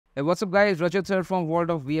Hey, what's up guys, Rajat sir from World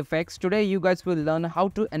of VFX. Today you guys will learn how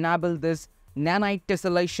to enable this Nanite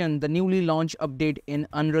Tessellation, the newly launched update in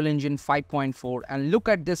Unreal Engine 5.4, and look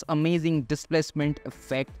at this amazing displacement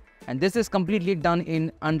effect. And this is completely done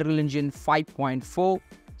in Unreal Engine 5.4.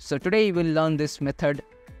 So today we will learn this method,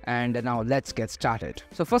 and now let's get started.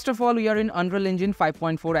 So first of all, we are in Unreal Engine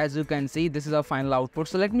 5.4. As you can see, this is our final output.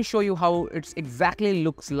 So let me show you how it exactly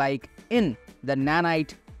looks like in the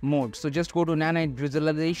Nanite mode. So just go to Nanite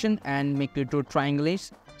visualization and make it to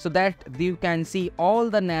triangles so that you can see all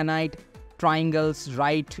the Nanite triangles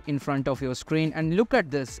right in front of your screen. And look at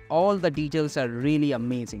this, all the details are really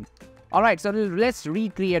amazing. Alright, so let's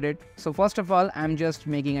recreate it. So first of all, I'm just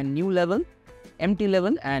making a new level, empty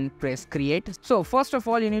level, and press create. So first of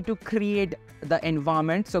all, you need to create the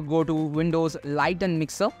environment. So go to Windows Light and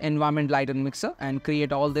Mixer, Environment Light and Mixer, and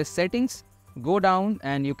create all these settings. Go down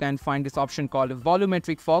and you can find this option called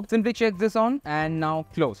volumetric fog. Simply check this on and now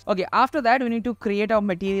close. Okay, after that we need to create our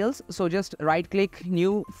materials. So just right click,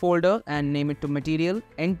 new folder, and name it to material.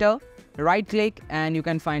 Enter, right click, and you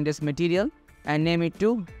can find this material and name it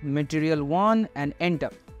to material 1 and enter.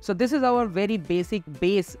 So this is our very basic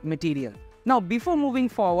base material. Now before moving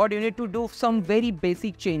forward, you need to do some very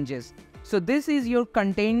basic changes. So this is your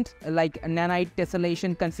content like Nanite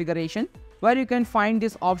Tessellation configuration, where you can find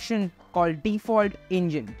this option called Default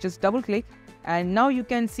Engine. Just double click, and now you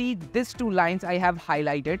can see these two lines I have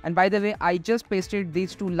highlighted. And by the way, I just pasted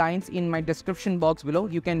these two lines in my description box below.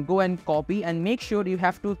 You can go and copy, and make sure you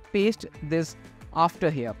have to paste this after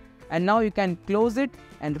here. And now you can close it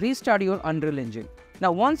and restart your Unreal Engine.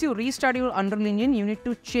 Now once you restart your Unreal Engine, you need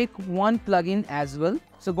to check one plugin as well.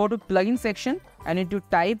 So go to plugin section and you need to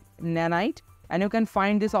type Nanite, and you can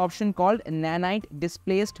find this option called Nanite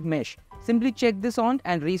Displaced Mesh. Simply check this on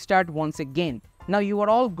and restart once again. Now you are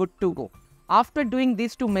all good to go. After doing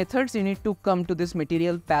these two methods, you need to come to this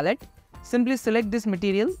material palette. Simply select this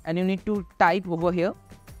material and you need to type over here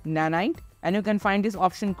Nanite, and you can find this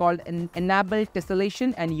option called Enable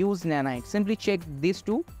Tessellation and use Nanite. Simply check these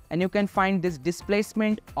two and you can find this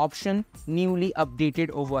displacement option newly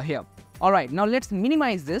updated over here. Alright, now let's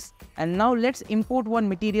minimize this, and now let's import one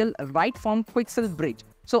material right from Quixel Bridge.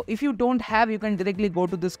 So if you don't have, you can directly go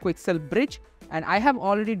to this Quixel Bridge, and I have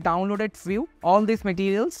already downloaded all these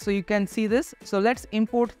materials, so you can see this. So let's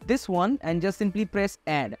import this one and just simply press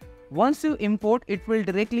add. Once you import, it will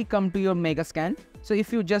directly come to your Megascan. So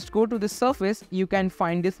if you just go to the surface, you can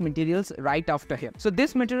find these materials right after here. So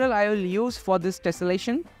this material I will use for this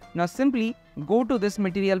tessellation. Now simply go to this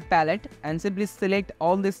material palette and simply select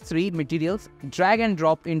all these three materials, drag and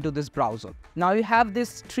drop into this browser. Now you have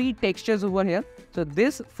these three textures over here. So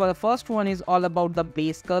this, for the first one, is all about the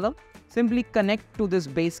base color. Simply connect to this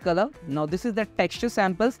base color. Now this is the texture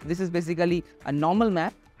samples. This is basically a normal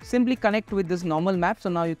map. Simply connect with this normal map. So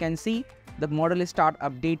now you can see the model is start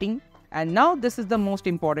updating. And now this is the most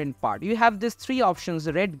important part. You have these three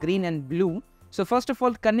options, red, green, and blue. So first of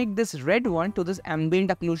all, connect this red one to this ambient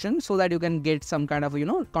occlusion so that you can get some kind of,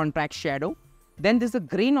 contract shadow. Then there's a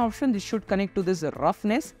green option. This should connect to this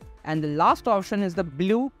roughness. And the last option is the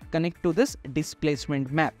blue, connect to this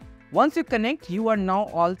displacement map. Once you connect, you are now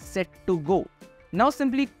all set to go. Now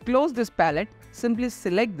simply close this palette. Simply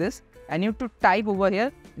select this and you have to type over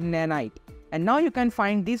here Nanite. And now you can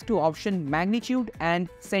find these two options, magnitude and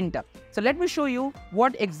center. So let me show you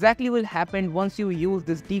what exactly will happen once you use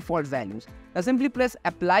these default values. Now simply press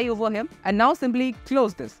apply over here and now simply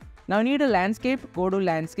close this. Now you need a landscape, go to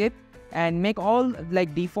landscape and make all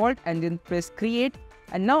like default and then press create.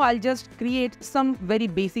 And now I'll just create some very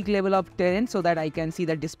basic level of terrain so that I can see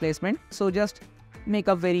the displacement. So just make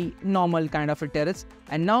a very normal kind of a terrace,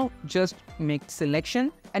 and now just make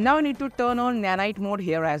selection. And now I need to turn on Nanite mode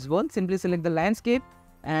here as well. Simply select the landscape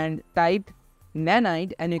and type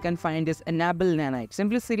Nanite, and you can find this enable Nanite.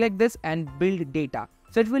 Simply select this and build data.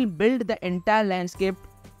 So it will build the entire landscape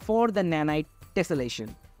for the Nanite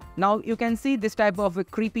tessellation. Now you can see this type of a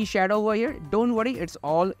creepy shadow over here. Don't worry, it's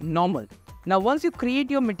all normal. Now once you create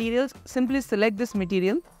your materials, simply select this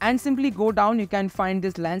material and simply go down. You can find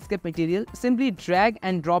this landscape material. Simply drag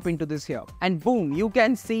and drop into this here. And boom, you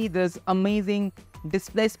can see this amazing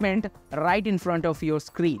displacement right in front of your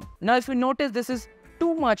screen. Now if you notice, this is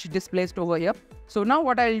too much displaced over here. So now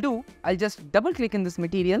what I'll do, I'll just double click in this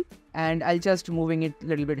material and I'll just moving it a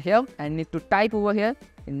little bit here and need to type over here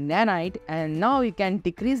in Nanite, and now you can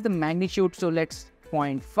decrease the magnitude. So let's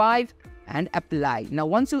 0.5 and apply. Now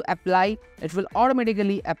once you apply, it will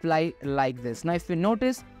automatically apply like this. Now if you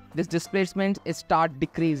notice, this displacement is start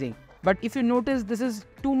decreasing. But if you notice, this is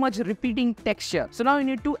too much repeating texture. So now you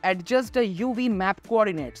need to adjust the UV map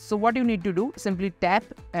coordinates. So what you need to do, simply tap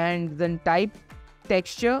and then type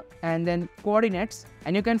texture and then coordinates,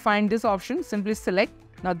 and you can find this option. Simply select.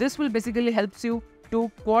 Now this will basically helps you to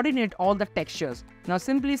coordinate all the textures. Now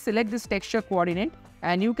simply select this texture coordinate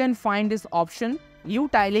and you can find this option U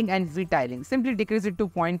tiling and V tiling. Simply decrease it to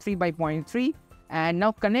 0.3 by 0.3 and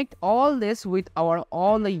now connect all this with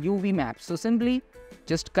all the UV maps. So simply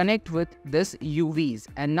just connect with this UVs,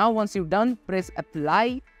 and now once you've done, press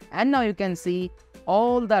apply, and now you can see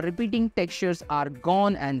all the repeating textures are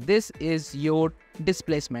gone, and this is your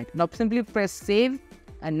displacement. Now simply press save,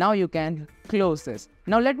 and now you can close this.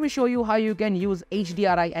 Now let me show you how you can use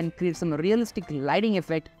HDRI and create some realistic lighting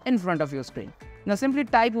effect in front of your screen. Now simply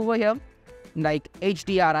type over here like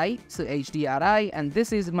HDRI, so HDRI, and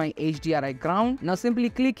this is my HDRI ground. Now simply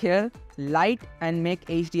click here, light, and make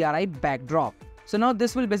HDRI backdrop. So now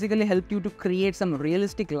this will basically help you to create some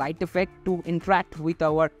realistic light effect to interact with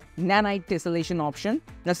our Nanite tessellation option.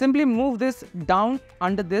 Now simply move this down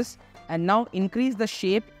under this and now increase the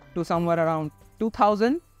shape to somewhere around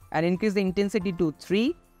 2000 and increase the intensity to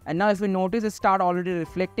 3. And now if you notice, it start already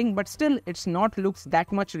reflecting, but still it's not looks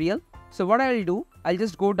that much real. So what I'll do, I'll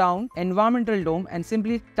just go down environmental dome and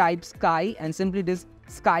simply type sky and simply this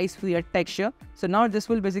sky sphere texture. So now this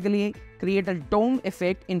will basically create a dome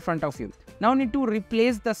effect in front of you. Now I need to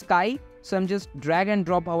replace the sky. So I'm just drag and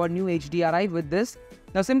drop our new HDRI with this.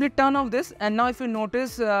 Now simply turn off this, and now if you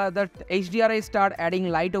notice that HDRI start adding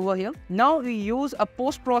light over here. Now we use a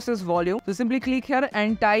post-process volume. So simply click here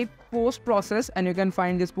and type post-process, and you can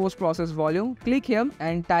find this post-process volume. Click here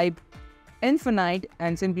and type infinite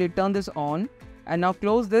and simply turn this on. And now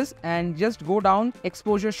close this and just go down.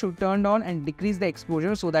 Exposure should turn on and decrease the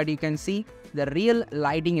exposure so that you can see the real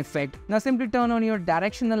lighting effect. Now simply turn on your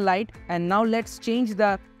directional light, and now let's change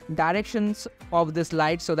the directions of this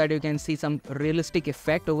light so that you can see some realistic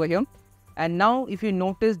effect over here. And now if you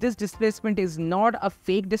notice, this displacement is not a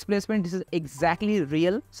fake displacement, this is exactly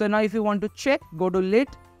real. So now if you want to check, go to lit,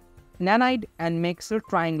 Nanite, and make a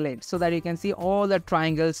triangulate so that you can see all the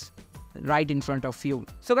triangles right in front of you.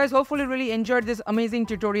 So guys, hopefully really enjoyed this amazing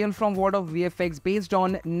tutorial from World of VFX based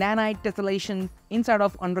on Nanite tessellation inside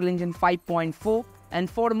of Unreal Engine 5.4. And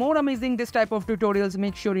for more amazing this type of tutorials,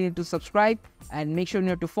 make sure you need to subscribe and make sure you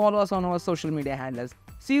need to follow us on our social media handles.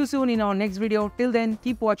 See you soon in our next video. Till then,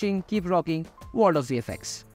 keep watching, keep rocking World of VFX.